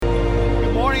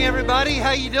everybody.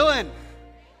 How you doing?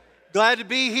 Glad to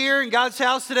be here in God's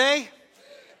house today?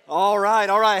 All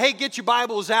right. Hey, get your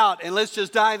Bibles out and let's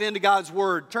just dive into God's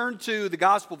Word. Turn to the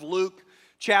Gospel of Luke,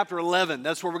 chapter 11.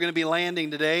 That's where we're going to be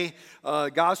landing today.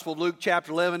 Gospel of Luke,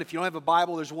 chapter 11. If you don't have a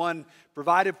Bible, there's one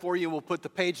provided for you. We'll put the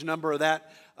page number of that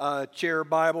chair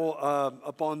Bible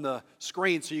up on the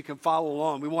screen so you can follow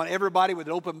along. We want everybody with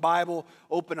an open Bible,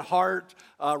 open heart,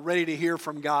 ready to hear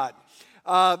from God.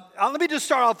 Let me just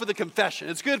start off with a confession.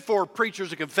 It's good for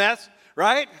preachers to confess,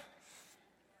 right?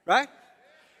 Right?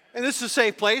 And this is a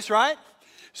safe place, right?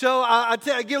 So I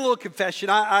give a little confession.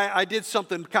 I did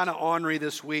something kind of ornery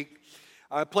this week.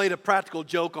 I played a practical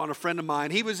joke on a friend of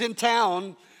mine. He was in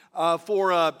town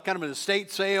for kind of an estate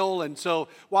sale. And so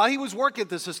while he was working at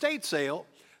this estate sale,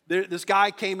 this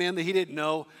guy came in that he didn't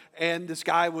know, and this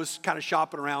guy was kind of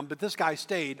shopping around, but this guy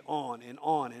stayed on and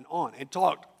on and on and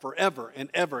talked forever and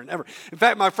ever and ever. In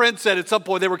fact, my friend said at some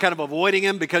point they were kind of avoiding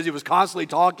him because he was constantly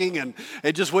talking and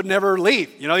it just would never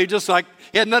leave. You know, he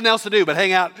had nothing else to do but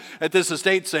hang out at this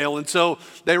estate sale. And so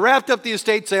they wrapped up the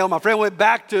estate sale. My friend went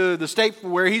back to the state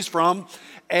where he's from,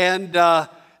 and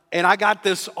I got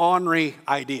this ornery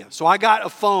idea. So I got a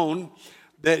phone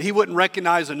that he wouldn't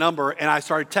recognize a number, and I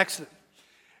started texting him.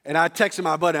 And I texted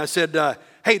my buddy. I said,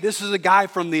 hey, this is a guy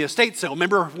from the estate sale.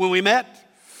 Remember when we met?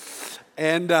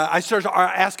 And I started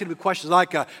asking him questions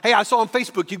like, hey, I saw on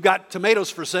Facebook you've got tomatoes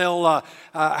for sale.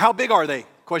 How big are they?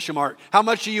 Question mark. How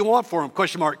much do you want for them?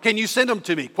 Question mark. Can you send them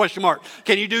to me? Question mark.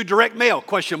 Can you do direct mail?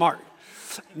 Question mark.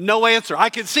 No answer.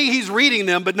 I could see he's reading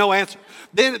them, but no answer.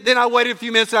 Then I waited a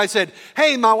few minutes and I said,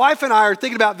 hey, my wife and I are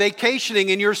thinking about vacationing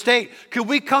in your state. Could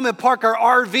we come and park our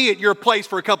RV at your place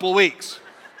for a couple of weeks?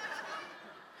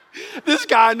 This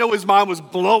guy, I know his mind was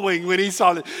blowing when he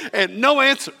saw it, and no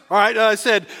answer. All right, I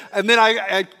said, and then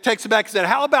I texted back and said,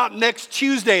 how about next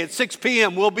Tuesday at 6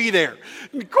 p.m. We'll be there?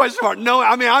 Question mark. No,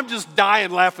 I mean, I'm just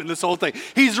dying laughing this whole thing.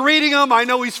 He's reading them. I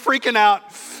know he's freaking out.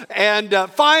 And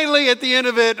finally, at the end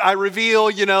of it, I reveal,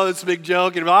 it's a big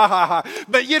joke. And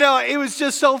But, it was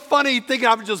just so funny thinking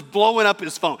I was just blowing up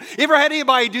his phone. You ever had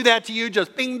anybody do that to you?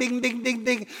 Just bing, bing, bing, bing,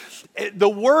 bing. The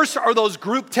worst are those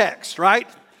group texts, right?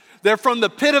 They're from the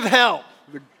pit of hell.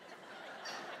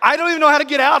 I don't even know how to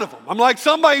get out of them. I'm like,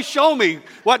 somebody show me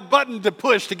what button to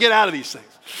push to get out of these things.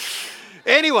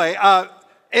 Anyway,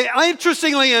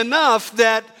 interestingly enough,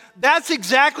 that's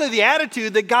exactly the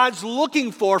attitude that God's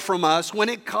looking for from us when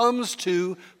it comes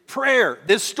to prayer.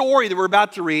 This story that we're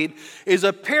about to read is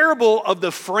a parable of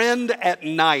the friend at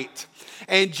night.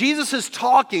 And Jesus is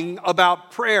talking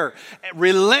about prayer,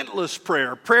 relentless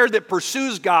prayer that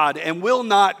pursues God and will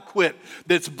not quit,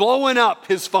 that's blowing up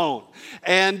his phone.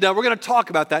 And we're going to talk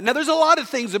about that. Now, there's a lot of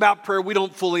things about prayer we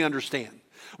don't fully understand.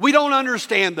 We don't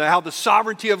understand how the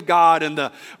sovereignty of God and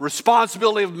the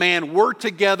responsibility of man work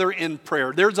together in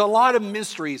prayer. There's a lot of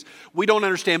mysteries we don't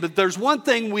understand, but there's one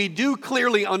thing we do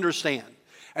clearly understand,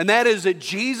 and that is that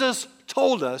Jesus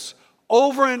told us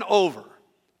over and over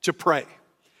to pray.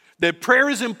 That prayer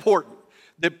is important,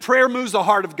 that prayer moves the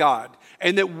heart of God,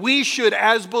 and that we should,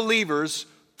 as believers,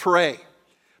 pray.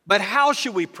 But how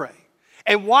should we pray?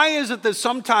 And why is it that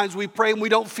sometimes we pray and we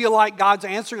don't feel like God's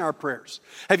answering our prayers?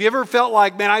 Have you ever felt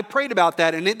like, man, I prayed about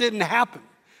that and it didn't happen?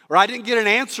 Or I didn't get an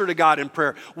answer to God in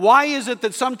prayer. Why is it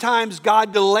that sometimes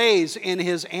God delays in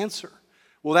his answer?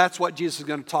 Well, that's what Jesus is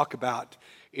going to talk about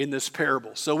in this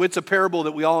parable. So it's a parable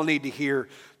that we all need to hear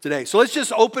today. So let's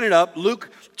just open it up. Luke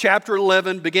chapter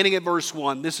 11, beginning at verse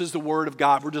 1. This is the word of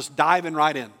God. We're just diving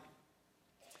right in.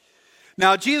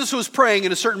 Now, Jesus was praying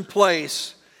in a certain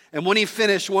place, and when he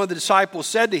finished, one of the disciples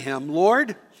said to him,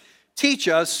 Lord, teach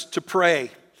us to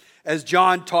pray, as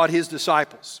John taught his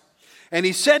disciples. And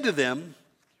he said to them,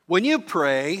 when you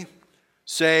pray,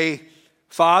 say,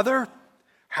 Father,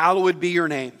 hallowed be your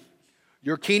name.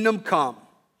 Your kingdom come.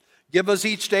 Give us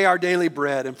each day our daily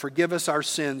bread, and forgive us our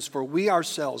sins, for we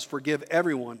ourselves forgive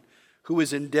everyone who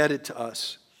is indebted to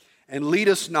us. And lead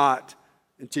us not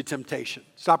into temptation.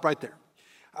 Stop right there.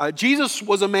 Jesus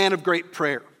was a man of great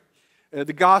prayer.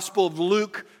 The Gospel of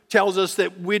Luke tells us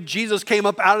that when Jesus came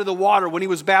up out of the water, when he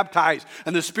was baptized,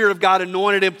 and the Spirit of God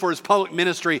anointed him for his public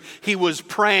ministry, he was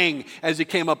praying as he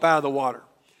came up out of the water.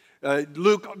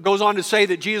 Luke goes on to say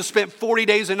that Jesus spent 40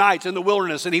 days and nights in the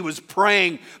wilderness, and he was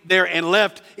praying there and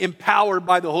left empowered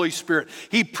by the Holy Spirit.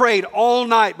 He prayed all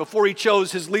night before he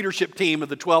chose his leadership team of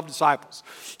the 12 disciples.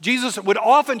 Jesus would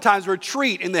oftentimes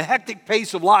retreat in the hectic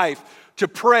pace of life to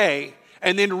pray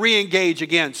and then re-engage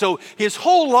again. So his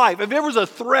whole life, if there was a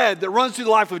thread that runs through the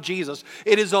life of Jesus,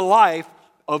 it is a life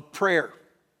of prayer.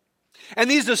 And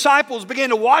these disciples began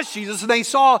to watch Jesus, and they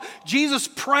saw Jesus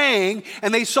praying,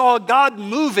 and they saw God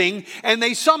moving, and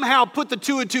they somehow put the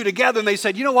two and two together, and they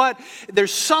said, you know what?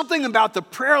 There's something about the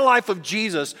prayer life of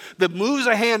Jesus that moves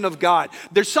the hand of God.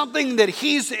 There's something that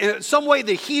some way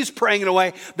that he's praying in a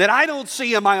way that I don't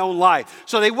see in my own life.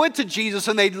 So they went to Jesus,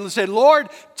 and they said, Lord,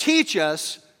 teach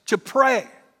us to pray.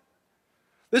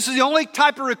 This is the only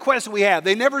type of request we have.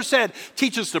 They never said,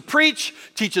 teach us to preach,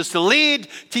 teach us to lead,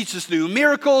 teach us to do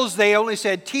miracles. They only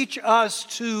said, teach us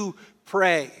to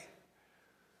pray.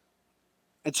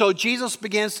 And so Jesus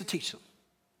begins to teach them.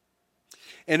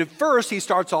 And at first, he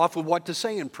starts off with what to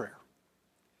say in prayer.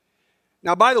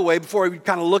 Now, by the way, before we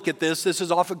kind of look at this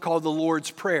is often called the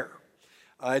Lord's Prayer.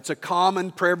 It's a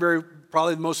common prayer,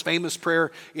 probably the most famous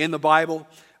prayer in the Bible.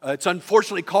 It's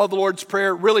unfortunately called the Lord's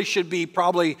Prayer. It really should be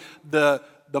probably the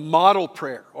model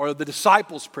prayer or the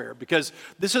disciples' prayer, because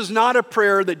this is not a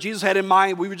prayer that Jesus had in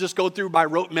mind we would just go through by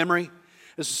rote memory.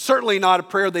 This is certainly not a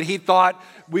prayer that he thought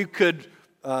we could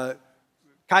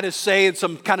kind of say in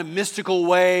some kind of mystical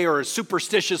way or a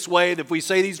superstitious way that if we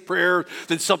say these prayers,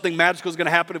 then something magical is going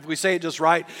to happen if we say it just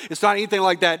right. It's not anything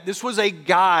like that. This was a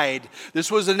guide.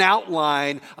 This was an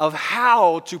outline of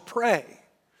how to pray.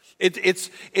 It's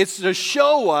to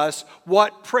show us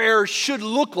what prayer should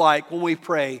look like when we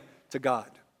pray to God.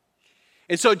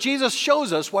 And so Jesus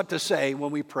shows us what to say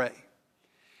when we pray.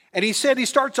 And he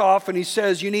starts off and he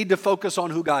says, you need to focus on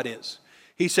who God is.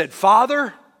 He said,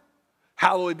 Father,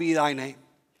 hallowed be thy name.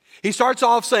 He starts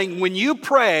off saying, when you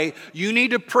pray, you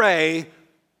need to pray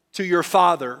to your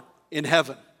Father in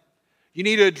heaven. You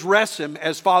need to address him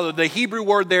as Father. The Hebrew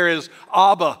word there is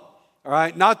Abba, all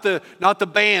right? Not the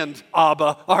band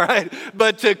Abba, all right?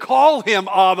 But to call him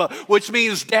Abba, which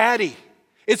means daddy.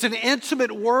 It's an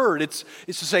intimate word. It's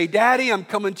to say, Daddy, I'm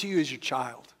coming to you as your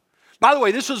child. By the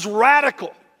way, this was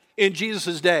radical in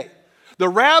Jesus' day. The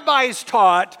rabbis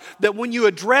taught that when you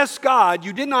address God,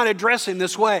 you did not address him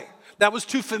this way. That was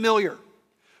too familiar.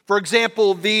 For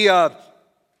example, the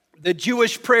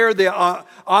Jewish prayer, the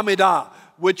Amidah,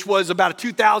 which was about a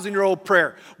 2,000-year-old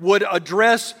prayer, would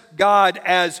address God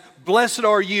as, blessed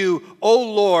are you,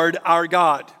 O Lord, our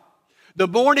God. The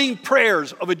morning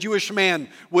prayers of a Jewish man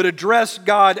would address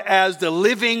God as the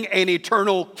living and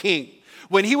eternal King.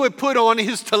 When he would put on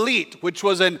his talit, which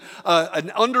was an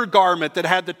undergarment that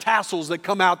had the tassels that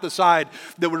come out the side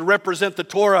that would represent the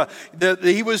Torah,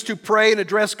 he was to pray and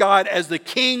address God as the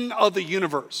King of the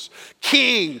universe.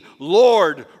 King,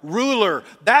 Lord, ruler.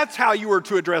 That's how you were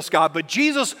to address God. But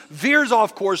Jesus veers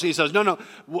off course and he says, no.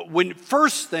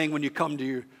 First thing when you come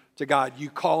to God, you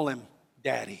call him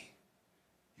Daddy.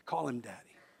 Call him Daddy.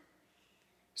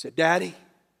 He said, Daddy,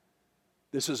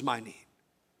 this is my need.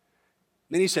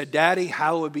 Then he said, Daddy,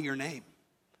 hallowed be your name.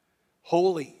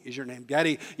 Holy is your name.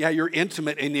 Daddy, yeah, you're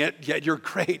intimate and yet you're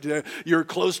great. You're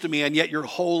close to me and yet you're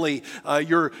holy.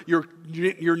 You're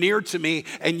near to me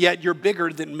and yet you're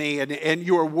bigger than me and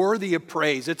you are worthy of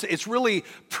praise. It's really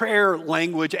prayer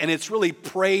language and it's really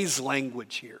praise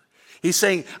language here. He's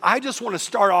saying, I just want to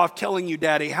start off telling you,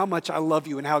 Daddy, how much I love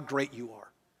you and how great you are.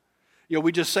 You know,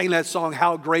 we just sang that song,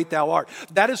 How Great Thou Art.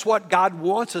 That is what God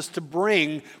wants us to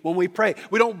bring when we pray.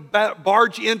 We don't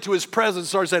barge into his presence and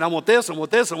start saying, I want this, I want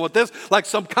this, I want this, like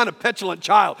some kind of petulant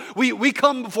child. We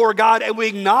come before God and we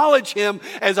acknowledge him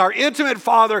as our intimate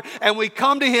Father, and we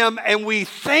come to him and we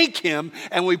thank him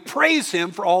and we praise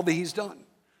him for all that he's done.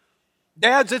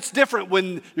 Dads, it's different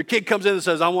when your kid comes in and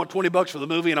says, I want $20 for the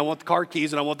movie and I want the car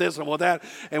keys and I want this and I want that.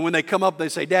 And when they come up, they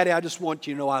say, Daddy, I just want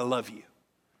you to know I love you.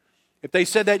 If they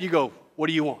said that, you go, what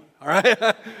do you want? All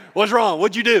right? What's wrong?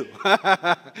 What'd you do?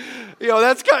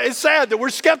 It's sad that we're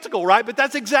skeptical, right? But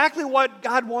that's exactly what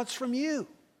God wants from you.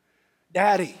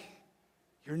 Daddy,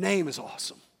 your name is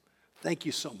awesome. Thank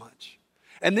you so much.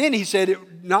 And then he said,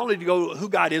 not only to go who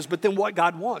God is, but then what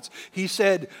God wants. He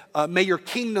said, may your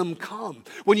kingdom come.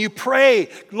 When you pray,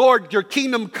 Lord, your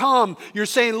kingdom come, you're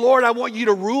saying, Lord, I want you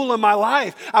to rule in my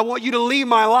life. I want you to lead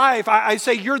my life. I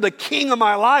say, you're the king of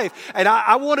my life, and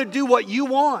I want to do what you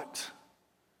want.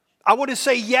 I want to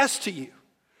say yes to you.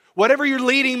 Whatever you're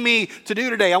leading me to do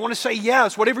today, I want to say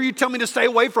yes. Whatever you tell me to stay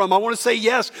away from, I want to say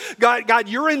yes. God,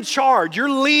 you're in charge. You're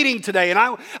leading today. And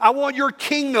I want your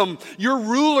kingdom, your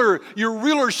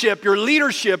rulership, your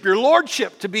leadership, your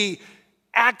lordship to be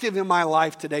active in my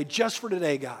life today. Just for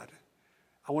today, God,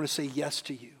 I want to say yes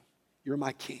to you. You're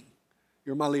my king.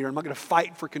 You're my leader. I'm not going to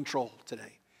fight for control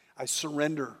today. I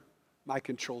surrender my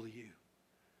control to you.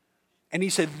 And he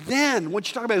said, then, once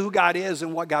you talk about who God is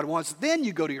and what God wants, then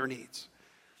you go to your needs.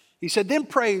 He said, then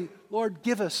pray, Lord,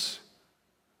 give us.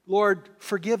 Lord,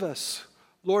 forgive us.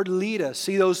 Lord, lead us.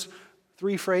 See those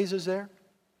three phrases there?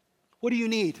 What do you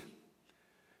need?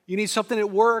 You need something at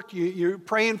work. You're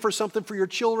praying for something for your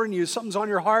children. Something's on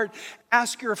your heart.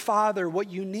 Ask your Father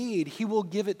what you need. He will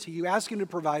give it to you. Ask Him to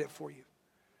provide it for you.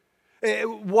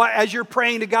 As you're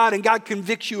praying to God and God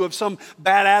convicts you of some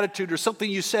bad attitude or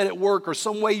something you said at work or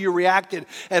some way you reacted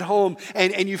at home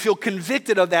and you feel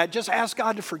convicted of that, just ask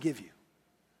God to forgive you.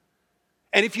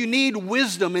 And if you need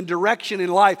wisdom and direction in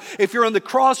life, if you're on the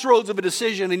crossroads of a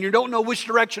decision and you don't know which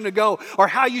direction to go or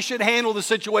how you should handle the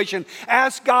situation,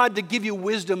 ask God to give you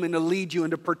wisdom and to lead you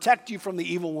and to protect you from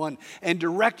the evil one and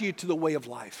direct you to the way of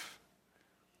life.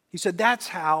 He said that's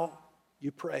how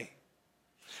you pray.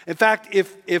 In fact,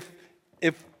 if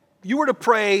you were to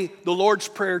pray the Lord's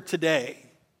Prayer today,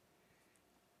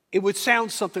 it would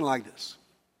sound something like this.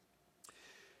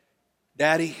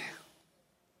 Daddy,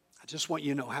 I just want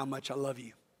you to know how much I love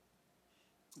you.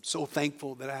 I'm so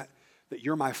thankful that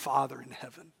you're my Father in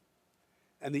heaven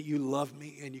and that you love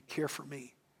me and you care for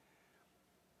me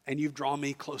and you've drawn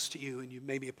me close to you and you've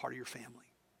made me a part of your family.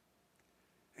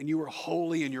 And you are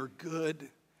holy and you're good.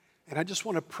 And I just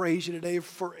want to praise you today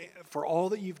for all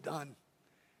that you've done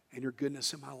and your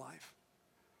goodness in my life.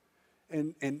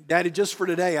 And Daddy, just for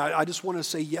today, I just want to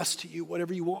say yes to you.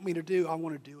 Whatever you want me to do, I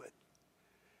want to do it.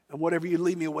 And whatever you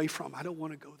lead me away from, I don't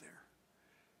want to go there.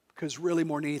 Because really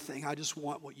more than anything, I just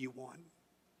want what you want.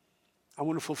 I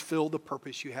want to fulfill the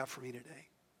purpose you have for me today.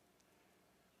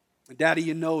 And Daddy,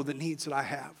 you know the needs that I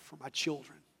have for my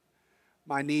children.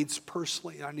 My needs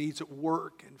personally, my needs at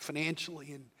work and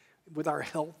financially and with our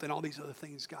health and all these other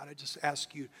things. God, I just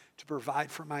ask you to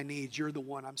provide for my needs. You're the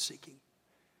one I'm seeking.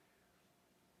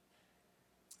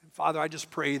 And Father, I just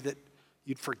pray that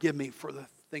you'd forgive me for the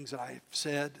things that I've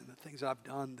said and the things I've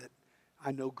done that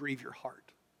I know grieve your heart.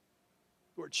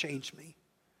 Lord, change me.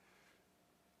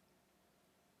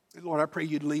 And Lord, I pray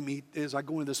you'd lead me as I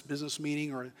go into this business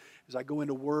meeting or as I go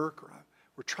into work or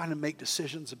we're trying to make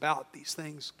decisions about these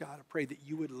things. God, I pray that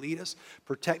you would lead us,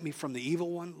 protect me from the evil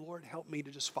one. Lord, help me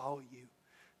to just follow you.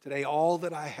 Today, all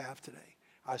that I have today,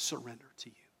 I surrender to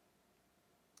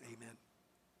you. Amen.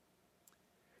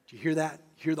 Do you hear that?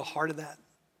 Hear the heart of that?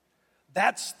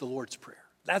 That's the Lord's Prayer.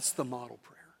 That's the model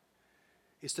prayer,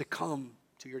 is to come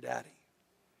to your daddy.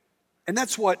 And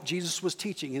that's what Jesus was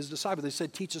teaching his disciples. They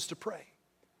said, teach us to pray.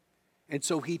 And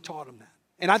so he taught them that.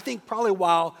 And I think probably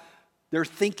while they're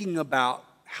thinking about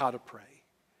how to pray,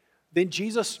 then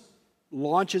Jesus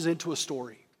launches into a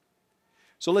story.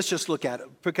 So let's just look at it.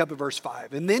 Pick up at verse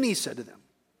 5. And then he said to them,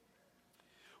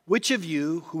 which of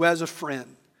you who has a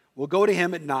friend will go to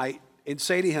him at night and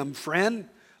say to him, friend,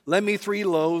 lend me 3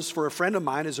 loaves, for a friend of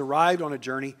mine has arrived on a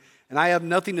journey, and I have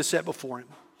nothing to set before him.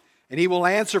 And he will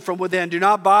answer from within, do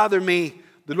not bother me.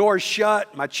 The door is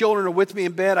shut. My children are with me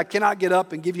in bed. I cannot get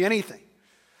up and give you anything.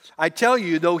 I tell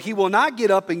you, though he will not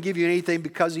get up and give you anything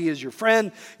because he is your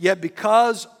friend, yet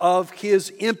because of his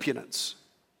impudence,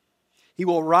 he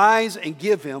will rise and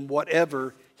give him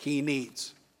whatever he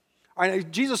needs. All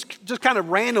right, Jesus just kind of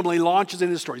randomly launches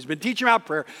into this story. He's been teaching about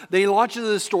prayer. Then he launches into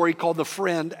this story called The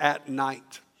Friend at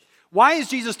Night. Why is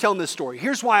Jesus telling this story?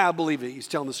 Here's why I believe that he's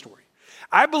telling this story.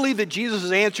 I believe that Jesus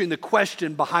is answering the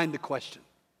question behind the question.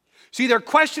 See, their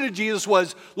question to Jesus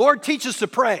was, Lord, teach us to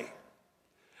pray.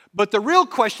 But the real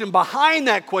question behind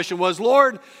that question was,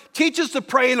 Lord, teach us to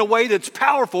pray in a way that's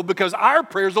powerful because our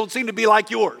prayers don't seem to be like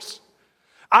yours.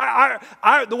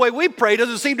 The way we pray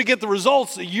doesn't seem to get the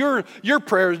results that your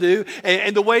prayers do.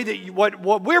 And the way that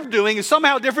what we're doing is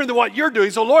somehow different than what you're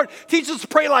doing. So Lord, teach us to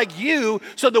pray like you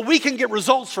so that we can get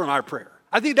results from our prayer.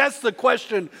 I think that's the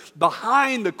question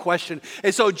behind the question.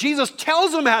 And so Jesus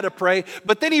tells them how to pray,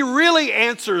 but then he really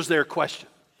answers their question.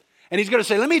 And he's going to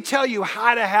say, let me tell you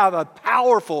how to have a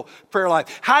powerful prayer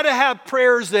life, how to have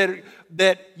prayers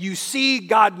that you see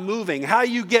God moving, how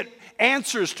you get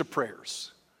answers to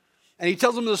prayers. And he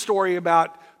tells them the story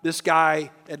about this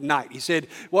guy at night. He said,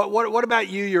 what about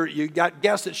you? You got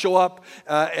guests that show up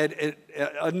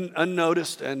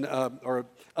unnoticed and or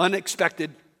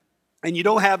unexpected, and you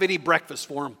don't have any breakfast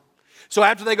for them. So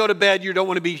after they go to bed, you don't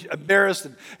want to be embarrassed,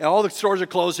 and all the stores are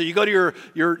closed. So you go to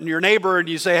your neighbor and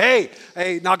you say,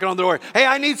 hey, knocking on the door. Hey,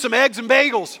 I need some eggs and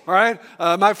bagels, all right?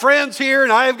 My friend's here,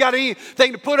 and I haven't got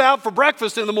anything to put out for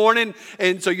breakfast in the morning.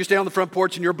 And so you stay on the front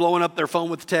porch, and you're blowing up their phone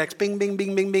with the text. Bing, bing,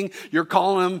 bing, bing, bing. You're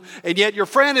calling them, and yet your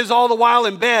friend is all the while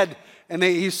in bed, and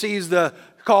he sees the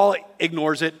call,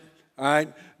 ignores it, all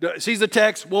right? Sees the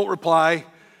text, won't reply.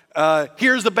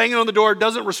 Hears the banging on the door,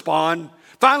 doesn't respond.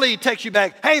 Finally, he texts you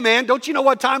back, hey man, don't you know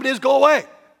what time it is? Go away.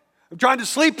 I'm trying to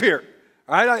sleep here.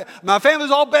 All right, my family's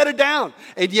all bedded down.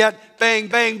 And yet, bang,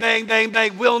 bang, bang, bang,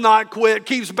 bang, will not quit,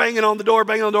 keeps banging on the door,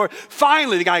 banging on the door.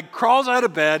 Finally, the guy crawls out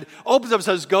of bed, opens up and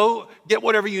says, go get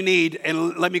whatever you need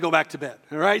and let me go back to bed.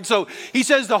 All right, so he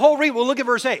says well, look at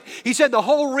verse 8. He said the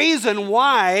whole reason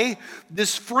why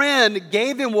this friend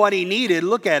gave him what he needed,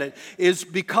 look at it, is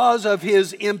because of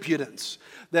his impudence.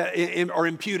 Or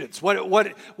impudence. What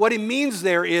it means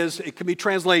there is, it can be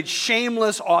translated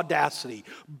shameless audacity,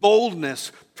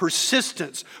 boldness,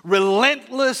 persistence,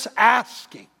 relentless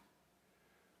asking.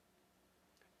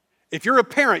 If you're a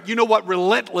parent, you know what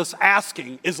relentless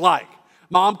asking is like.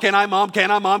 Mom, can I? Mom,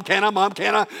 can I? Mom, can I? Mom,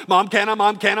 can I? Mom, can I?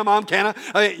 Mom, can I? Mom, can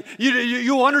I?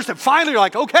 You understand. Finally, you're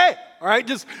like, okay, all right,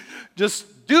 just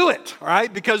do it, all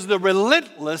right, because the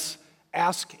relentless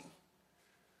asking.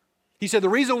 He said the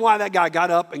reason why that guy got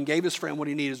up and gave his friend what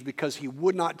he needed is because he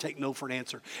would not take no for an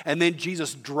answer. And then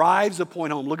Jesus drives the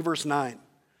point home. Look at verse 9.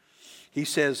 He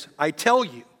says, I tell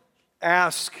you,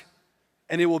 ask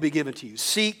and it will be given to you.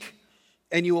 Seek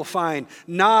and you will find.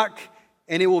 Knock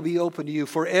and it will be open to you.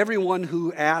 For everyone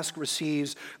who asks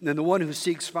receives, and then the one who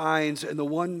seeks finds, and the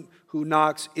one who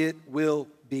knocks, it will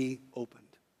be opened.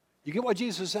 You get what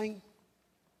Jesus is saying?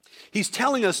 He's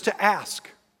telling us to ask.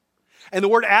 And the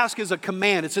word ask is a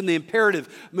command. It's in the imperative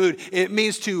mood. It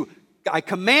means I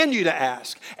command you to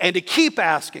ask and to keep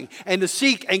asking and to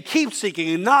seek and keep seeking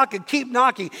and knock and keep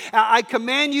knocking. I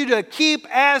command you to keep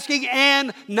asking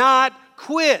and not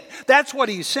quit. That's what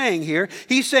he's saying here.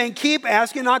 He's saying keep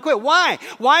asking, not quit. Why?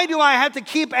 Why do I have to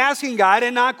keep asking God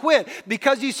and not quit?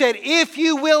 Because he said, if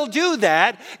you will do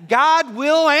that, God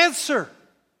will answer.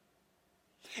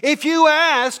 If you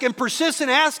ask and persist in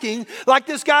asking, like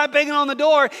this guy banging on the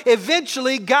door,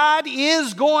 eventually God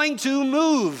is going to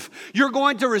move. You're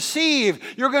going to receive.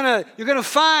 You're going to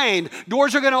find.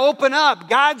 Doors are going to open up.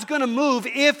 God's going to move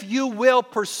if you will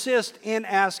persist in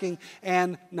asking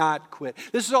and not quit.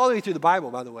 This is all the way through the Bible,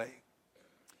 by the way.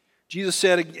 Jesus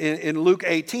said in Luke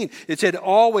 18, it said,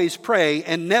 always pray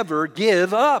and never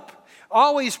give up.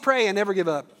 Always pray and never give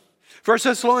up. 1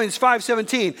 Thessalonians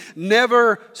 5:17,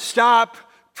 never stop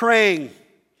praying.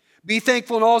 Be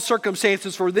thankful in all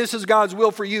circumstances, for this is God's will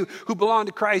for you who belong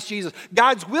to Christ Jesus.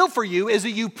 God's will for you is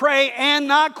that you pray and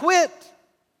not quit.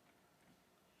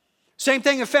 Same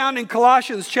thing is found in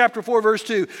Colossians chapter 4, verse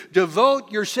 2.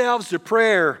 Devote yourselves to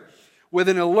prayer with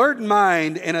an alert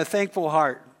mind and a thankful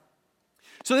heart.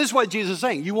 So this is what Jesus is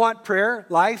saying. You want prayer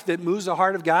life that moves the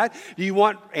heart of God? Do you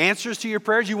want answers to your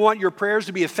prayers? You want your prayers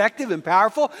to be effective and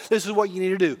powerful? This is what you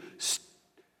need to do.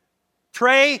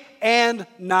 Pray and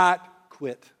not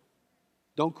quit.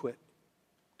 Don't quit.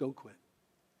 Don't quit.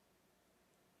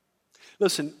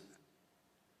 Listen,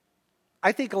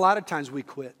 I think a lot of times we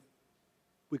quit.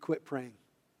 We quit praying.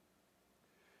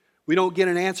 We don't get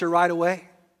an answer right away,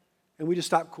 and we just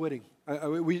stop quitting.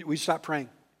 We stop praying.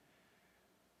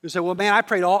 You say, well, man, I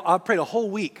prayed a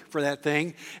whole week for that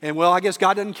thing, and well, I guess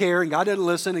God doesn't care, and God doesn't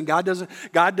listen, and God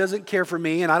doesn't care for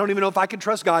me, and I don't even know if I can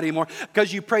trust God anymore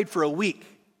because you prayed for a week.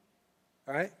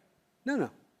 All right?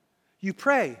 No. You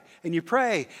pray, and you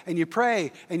pray, and you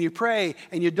pray, and you pray,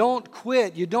 and you don't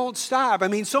quit. You don't stop. I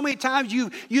mean, so many times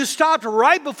you stopped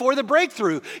right before the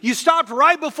breakthrough. You stopped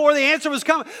right before the answer was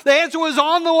coming. The answer was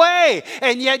on the way,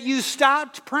 and yet you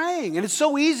stopped praying. And it's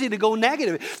so easy to go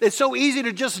negative. It's so easy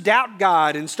to just doubt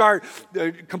God and start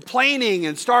complaining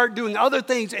and start doing other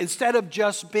things instead of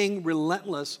just being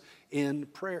relentless in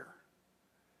prayer.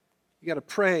 You got to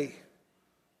pray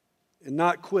and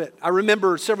not quit. I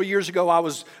remember several years ago, I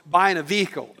was buying a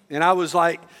vehicle, and it was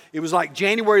like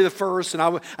January the 1st,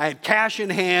 and I had cash in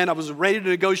hand. I was ready to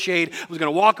negotiate. I was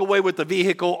going to walk away with the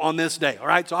vehicle on this day, all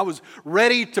right? So I was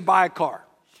ready to buy a car.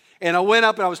 And I went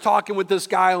up, and I was talking with this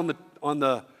guy on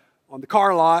the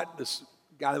car lot, this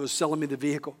guy that was selling me the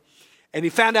vehicle. And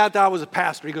he found out that I was a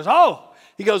pastor. He goes,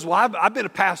 well, I've been a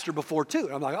pastor before, too.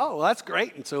 And I'm like, oh, well, that's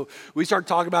great. And so we started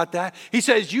talking about that. He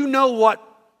says, you know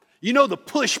the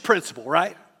push principle,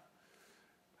 right?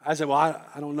 I said, well,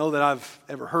 I don't know that I've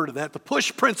ever heard of that. The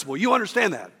push principle, you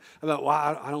understand that? I thought,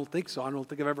 well, I don't think so. I don't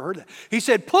think I've ever heard of that. He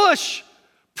said, push,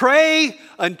 pray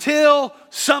until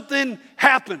something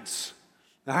happens,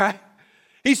 all right?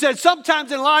 He said,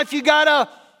 sometimes in life you got to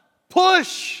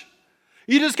push.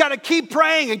 You just got to keep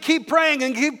praying and keep praying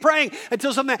and keep praying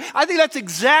until something. I think that's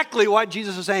exactly what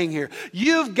Jesus is saying here.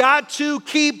 You've got to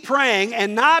keep praying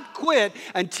and not quit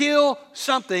until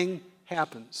something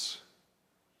happens.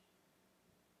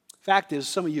 Fact is,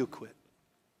 some of you quit.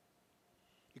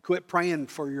 You quit praying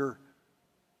for your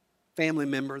family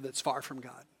member that's far from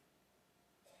God.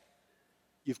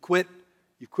 You've quit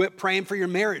praying for your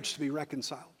marriage to be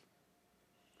reconciled.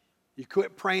 You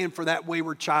quit praying for that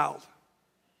wayward child.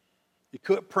 You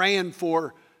quit praying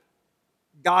for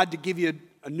God to give you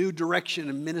a new direction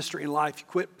in ministry and life. You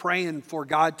quit praying for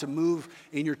God to move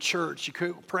in your church. You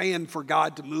quit praying for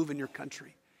God to move in your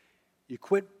country.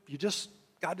 You just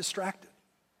got distracted.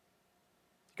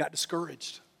 You got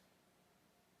discouraged.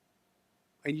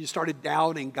 And you started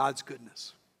doubting God's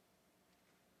goodness.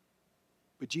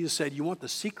 But Jesus said, you want the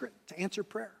secret to answer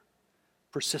prayer?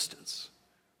 Persistence,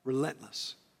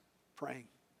 relentless praying.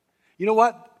 You know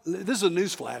what? This is a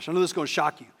news flash. I know this is going to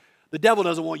shock you. The devil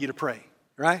doesn't want you to pray,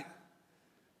 right?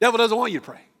 The devil doesn't want you to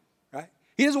pray, right?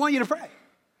 He doesn't want you to pray.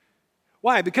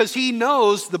 Why? Because he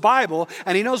knows the Bible,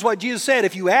 and he knows what Jesus said.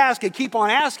 If you ask and keep on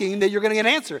asking, then you're going to get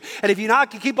an answer. And if you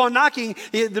knock and keep on knocking,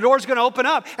 the door's going to open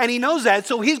up. And he knows that,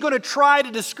 so he's going to try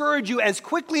to discourage you as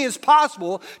quickly as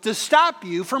possible to stop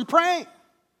you from praying.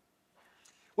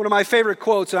 One of my favorite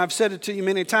quotes, and I've said it to you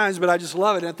many times, but I just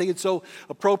love it, and I think it's so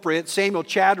appropriate. Samuel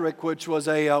Chadwick, which was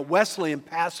a Wesleyan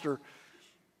pastor,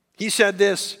 he said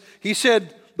this. He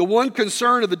said, the one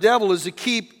concern of the devil is to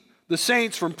keep the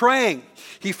saints from praying.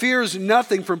 He fears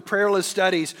nothing from prayerless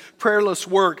studies, prayerless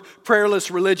work, prayerless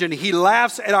religion. He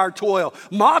laughs at our toil,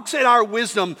 mocks at our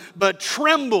wisdom, but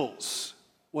trembles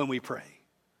when we pray.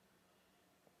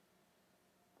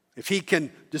 If he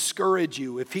can discourage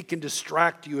you, if he can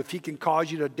distract you, if he can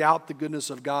cause you to doubt the goodness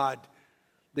of God,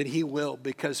 then he will,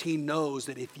 because he knows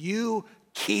that if you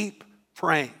keep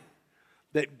praying,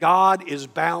 that God is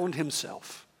bound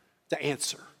himself to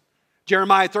answer.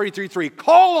 Jeremiah 33:3,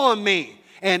 call on me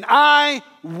and I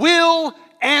will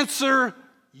answer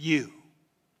you.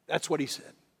 That's what he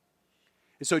said.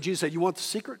 And so Jesus said, you want the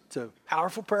secret to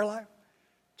powerful prayer life?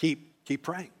 Keep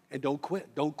praying and don't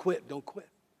quit, don't quit, don't quit.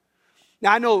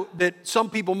 Now I know that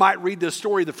some people might read this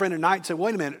story, the friend of night, and say,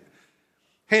 wait a minute,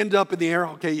 hand up in the air.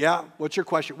 Okay, yeah, what's your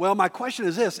question? Well, my question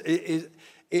is this,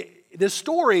 this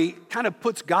story kind of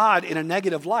puts God in a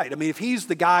negative light. I mean, if he's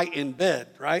the guy in bed,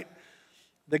 right?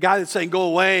 The guy that's saying, go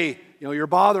away, you're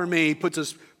bothering me, he puts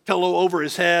his pillow over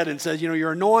his head and says,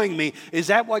 you're annoying me. Is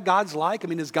that what God's like? I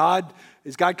mean, is God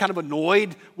kind of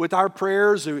annoyed with our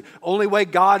prayers? The only way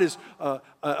God is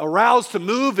aroused to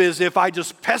move is if I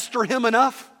just pester him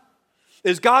enough?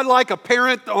 Is God like a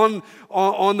parent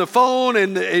on the phone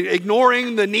and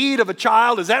ignoring the need of a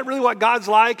child? Is that really what God's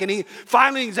like? And he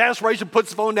finally, in exasperation,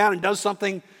 puts the phone down and does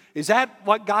something. Is that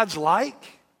what God's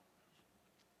like?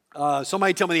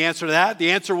 Somebody tell me the answer to that.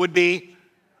 The answer would be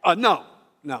no.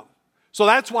 So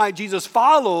that's why Jesus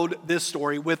followed this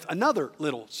story with another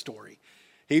little story.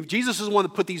 Jesus is the one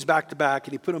that put these back to back,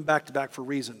 and he put them back to back for a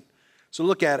reason. So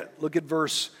look at it. Look at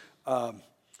verse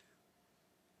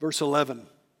 11.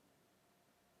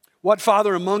 What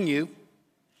father among you,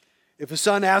 if a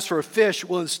son asks for a fish,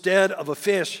 will instead of a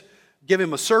fish give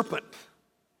him a serpent?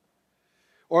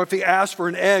 Or if he asks for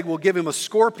an egg, will give him a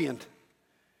scorpion?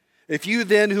 If you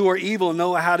then who are evil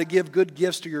know how to give good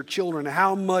gifts to your children,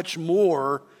 how much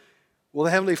more will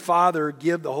the Heavenly Father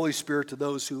give the Holy Spirit to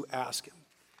those who ask him?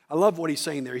 I love what he's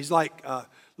saying there. He's like,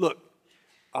 look,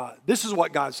 this is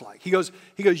what God's like. He goes,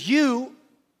 you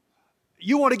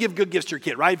want to give good gifts to your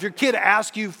kid, right? If your kid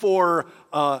asks you for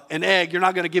an egg, you're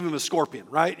not going to give him a scorpion,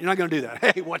 right? You're not going to do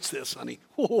that. Hey, watch this, honey.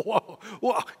 Whoa.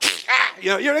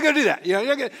 You're not going to do that.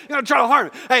 You're going to try to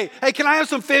harm him. Hey, can I have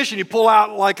some fish? And you pull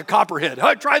out like a copperhead.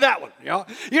 Hey, try that one.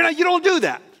 You don't do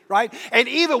that, right? And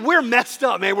even we're messed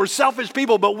up, man. We're selfish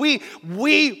people, but we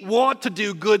want to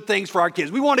do good things for our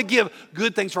kids. We want to give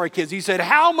good things for our kids. He said,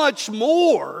 how much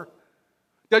more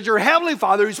does your Heavenly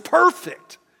Father, who's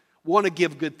perfect, want to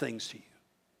give good things to you?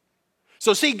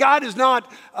 So see, God is not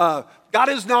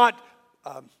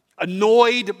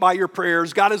annoyed by your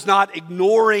prayers. God is not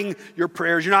ignoring your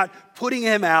prayers. You're not putting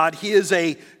him out. He is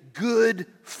a good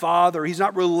father. He's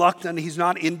not reluctant. He's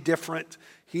not indifferent.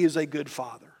 He is a good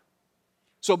father.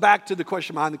 So back to the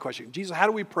question behind the question. Jesus, how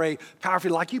do we pray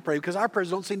powerfully like you pray? Because our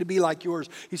prayers don't seem to be like yours.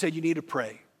 He said you need to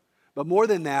pray. But more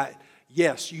than that,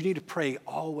 yes, you need to pray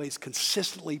always,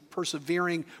 consistently,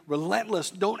 persevering, relentless.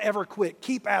 Don't ever quit.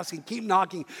 Keep asking, keep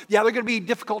knocking. Yeah, there are going to be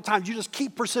difficult times. You just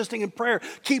keep persisting in prayer.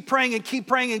 Keep praying and keep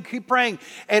praying and keep praying.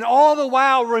 And all the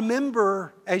while,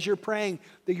 remember as you're praying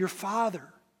that your Father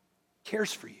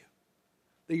cares for you,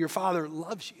 that your Father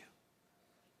loves you,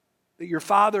 that your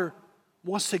Father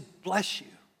wants to bless you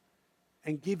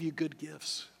and give you good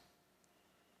gifts.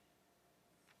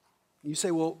 You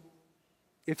say, well,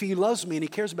 if he loves me and he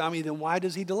cares about me, then why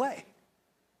does he delay?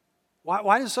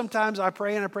 Why does sometimes I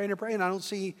pray and I pray and I pray and I don't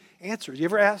see answers? You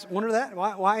ever wonder that?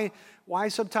 Why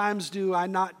sometimes do I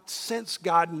not sense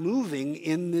God moving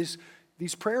in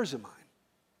these prayers of mine?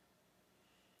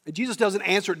 And Jesus doesn't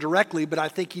answer it directly, but I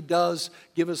think he does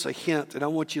give us a hint, and I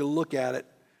want you to look at it.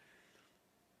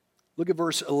 Look at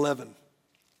verse 11.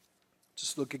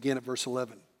 Just look again at verse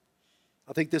 11.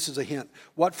 I think this is a hint.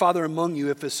 What father among you,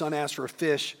 if his son asks for a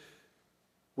fish,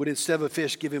 would instead of a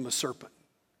fish give him a serpent?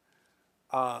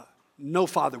 No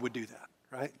father would do that,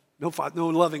 right? No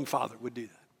loving father would do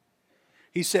that.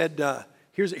 He said,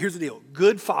 here's the deal.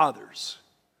 Good fathers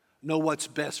know what's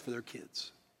best for their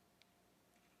kids.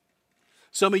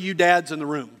 Some of you dads in the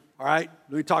room, all right?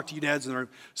 Let me talk to you dads in the room.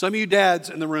 Some of you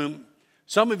dads in the room,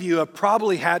 some of you have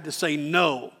probably had to say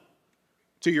no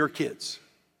to your kids.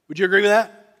 Would you agree with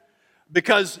that?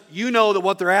 Because you know that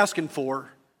what they're asking for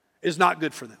is not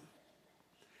good for them.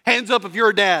 Hands up if you're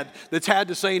a dad that's had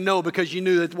to say no because you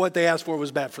knew that what they asked for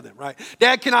was bad for them, right?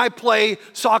 Dad, can I play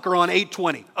soccer on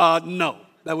 820? No,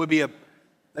 that'd be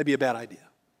a bad idea.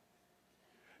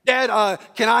 Dad,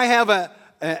 can I have an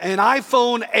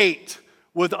iPhone 8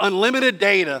 with unlimited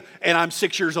data and I'm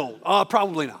 6 years old?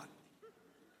 Probably not.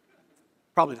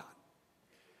 Probably not.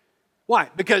 Why?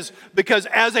 Because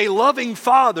as a loving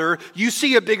father, you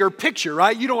see a bigger picture,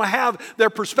 right? You don't have their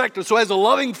perspective. So as a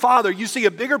loving father, you see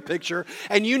a bigger picture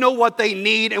and you know what they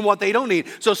need and what they don't need.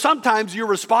 So sometimes your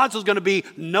response is going to be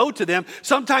no to them.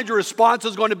 Sometimes your response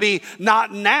is going to be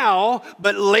not now,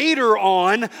 but later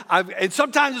on. And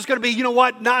sometimes it's going to be, you know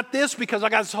what, not this because I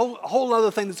got this whole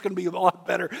other thing that's going to be a lot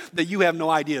better that you have no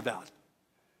idea about.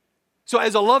 So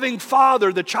as a loving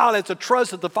father, the child has to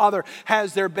trust that the father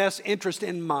has their best interest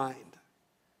in mind.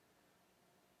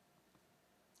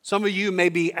 Some of you may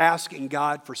be asking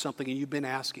God for something and you've been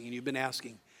asking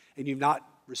and you've not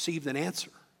received an answer.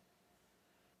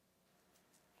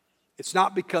 It's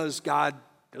not because God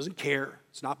doesn't care.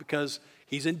 It's not because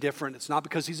he's indifferent. It's not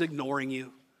because he's ignoring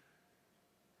you.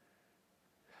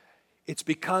 It's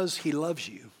because he loves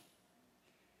you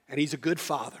and he's a good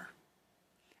father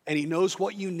and he knows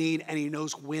what you need and he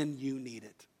knows when you need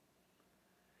it.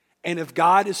 And if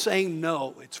God is saying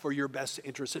no, it's for your best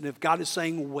interest. And if God is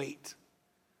saying wait,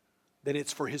 then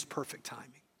it's for his perfect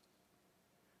timing.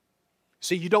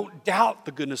 See, you don't doubt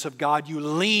the goodness of God, you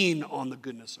lean on the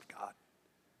goodness of God.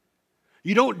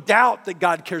 You don't doubt that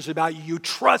God cares about you, you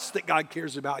trust that God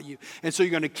cares about you. And so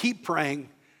you're going to keep praying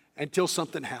until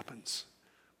something happens.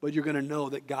 But you're going to know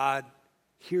that God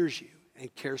hears you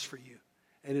and cares for you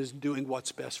and is doing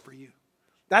what's best for you.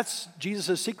 That's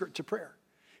Jesus' secret to prayer.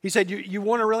 He said, you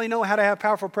want to really know how to have a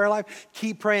powerful prayer life?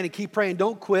 Keep praying and keep praying.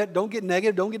 Don't quit. Don't get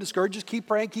negative. Don't get discouraged. Just keep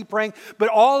praying, keep praying. But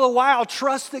all the while,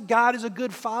 trust that God is a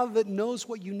good father that knows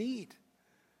what you need.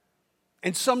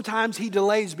 And sometimes he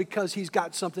delays because he's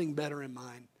got something better in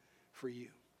mind for you.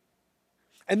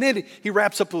 And then he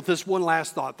wraps up with this one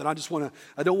last thought that I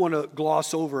don't want to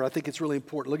gloss over. I think it's really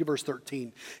important. Look at verse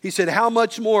 13. He said, how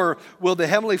much more will the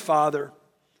Heavenly Father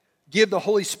give the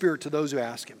Holy Spirit to those who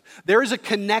ask him? There is a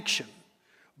connection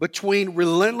between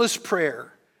relentless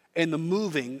prayer and the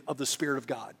moving of the Spirit of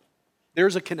God.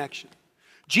 There's a connection.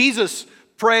 Jesus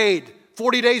prayed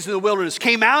 40 days in the wilderness,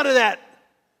 came out of that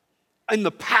in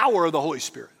the power of the Holy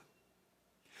Spirit.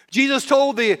 Jesus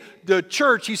told the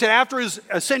church, he said after his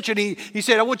ascension, he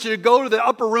said, I want you to go to the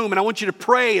upper room and I want you to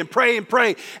pray and pray and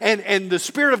pray. And the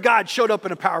Spirit of God showed up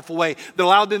in a powerful way that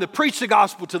allowed them to preach the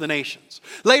gospel to the nations.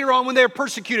 Later on when they were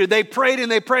persecuted, they prayed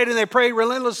and they prayed and they prayed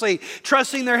relentlessly,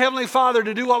 trusting their Heavenly Father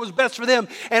to do what was best for them.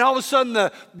 And all of a sudden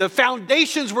the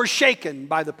foundations were shaken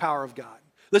by the power of God.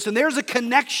 Listen, there's a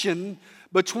connection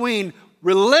between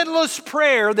relentless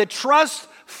prayer that trusts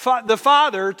the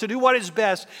Father to do what is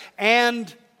best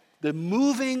and the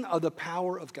moving of the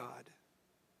power of God.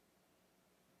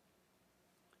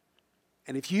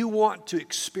 And if you want to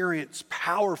experience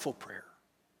powerful prayer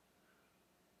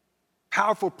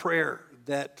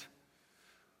that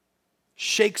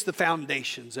shakes the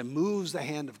foundations and moves the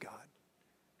hand of God,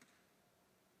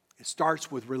 it starts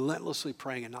with relentlessly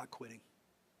praying and not quitting.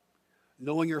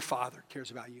 Knowing your Father cares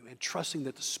about you and trusting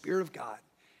that the Spirit of God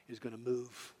is going to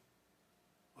move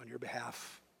on your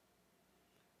behalf.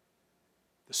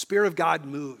 The Spirit of God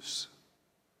moves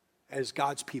as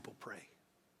God's people pray.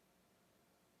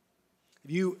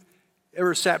 Have you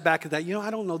ever sat back at that? I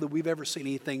don't know that we've ever seen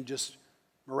anything just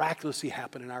miraculously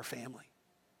happen in our family.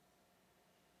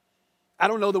 I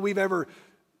don't know that we've ever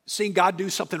seen God do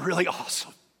something really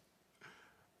awesome.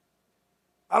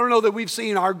 I don't know that we've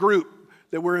seen our group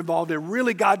that we're involved in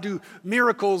really God do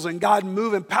miracles and God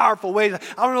move in powerful ways.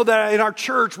 I don't know that in our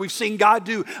church we've seen God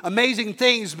do amazing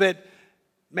things, but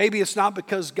maybe it's not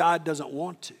because God doesn't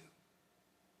want to.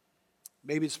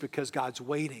 Maybe it's because God's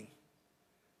waiting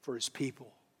for his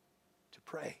people to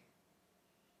pray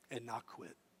and not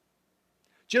quit.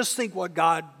 Just think what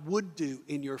God would do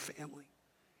in your family,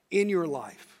 in your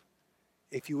life,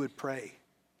 if you would pray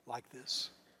like this.